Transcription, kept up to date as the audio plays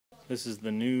This is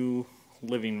the new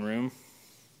living room.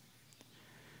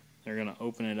 They're going to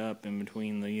open it up in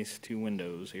between these two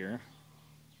windows here.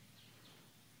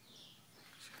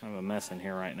 It's kind of a mess in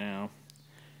here right now.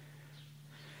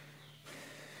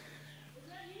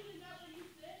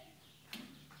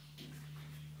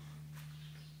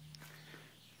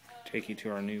 Take you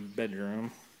to our new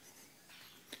bedroom.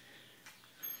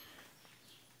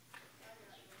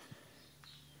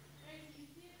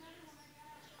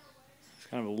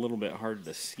 It's kind of a little bit hard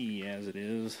to see as it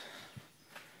is.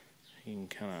 You can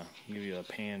kind of give you a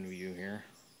pan view here.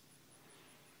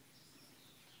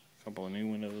 A couple of new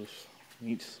windows on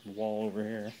each wall over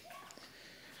here.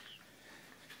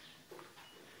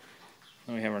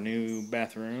 Then we have our new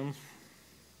bathroom,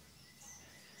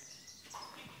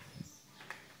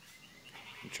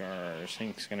 which our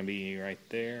sink's going to be right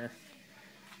there.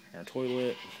 Our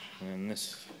toilet, and then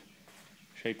this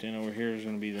shaped in over here is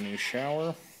going to be the new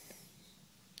shower.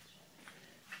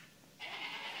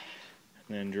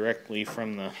 And then directly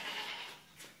from the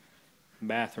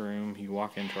bathroom, you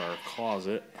walk into our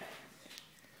closet,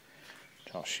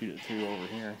 which I'll shoot it through over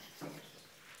here.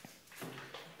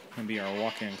 It's going to be our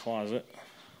walk-in closet.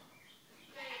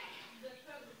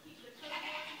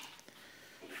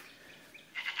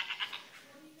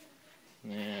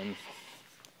 And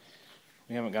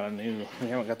we haven't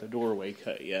got the doorway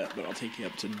cut yet, but I'll take you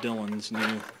up to Dylan's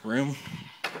new room.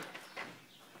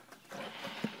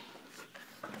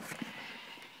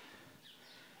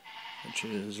 Which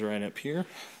is right up here.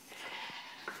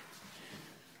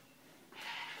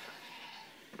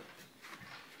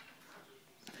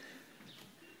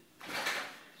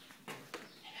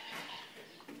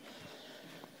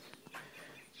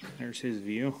 There's his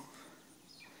view.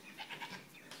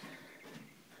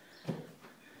 It's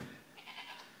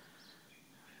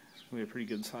going to be a pretty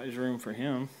good size room for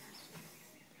him.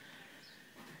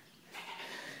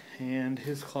 And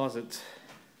his closet's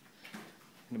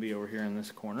going to be over here in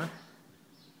this corner.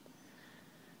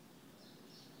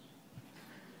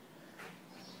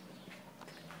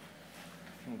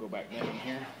 We'll go back down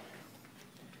here.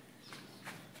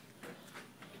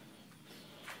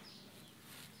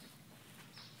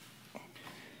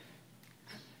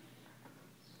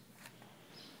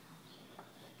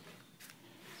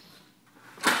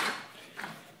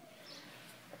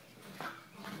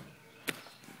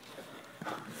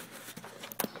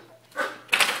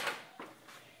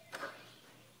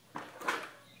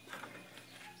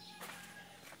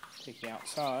 Take you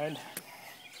outside.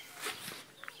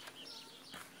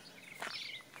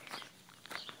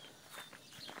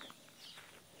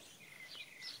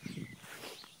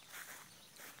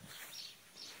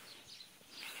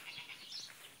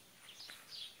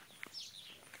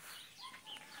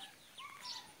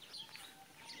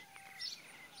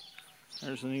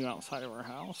 There's the new outside of our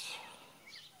house.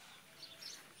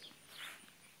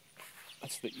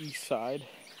 That's the east side.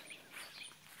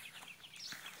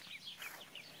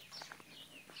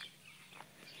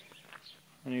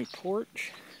 A new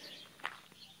porch.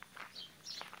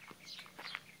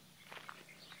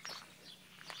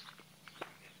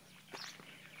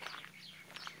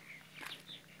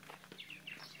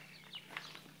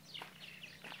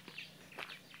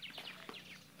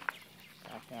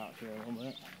 Back out here a little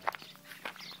bit.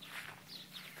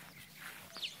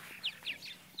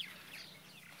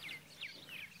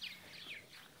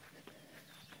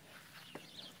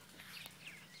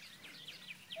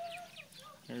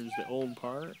 There's the old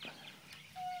part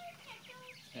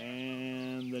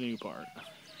and the new part.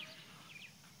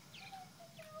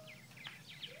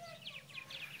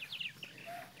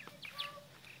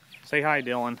 Say hi,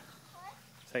 Dylan.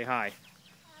 Say hi.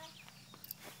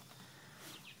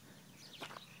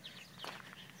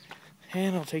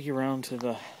 And I'll take you around to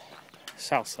the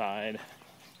south side.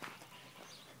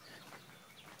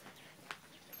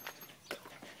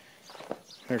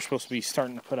 They're supposed to be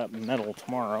starting to put up metal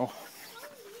tomorrow.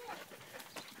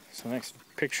 So the next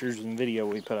pictures and video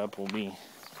we put up will be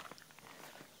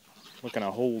looking a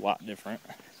whole lot different.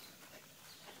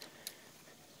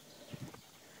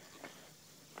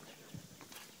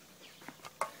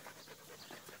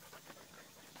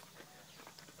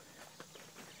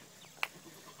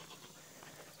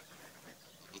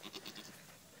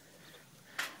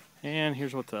 And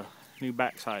here's what the new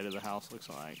back side of the house looks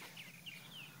like.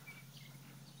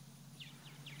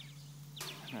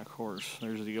 And of course,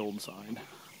 there's the old side.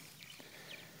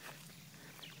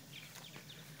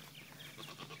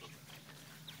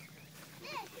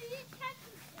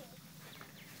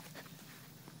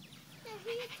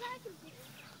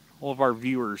 All of our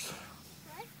viewers.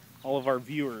 What? All of our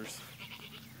viewers.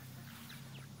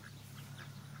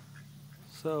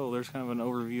 So there's kind of an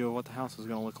overview of what the house is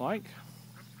going to look like.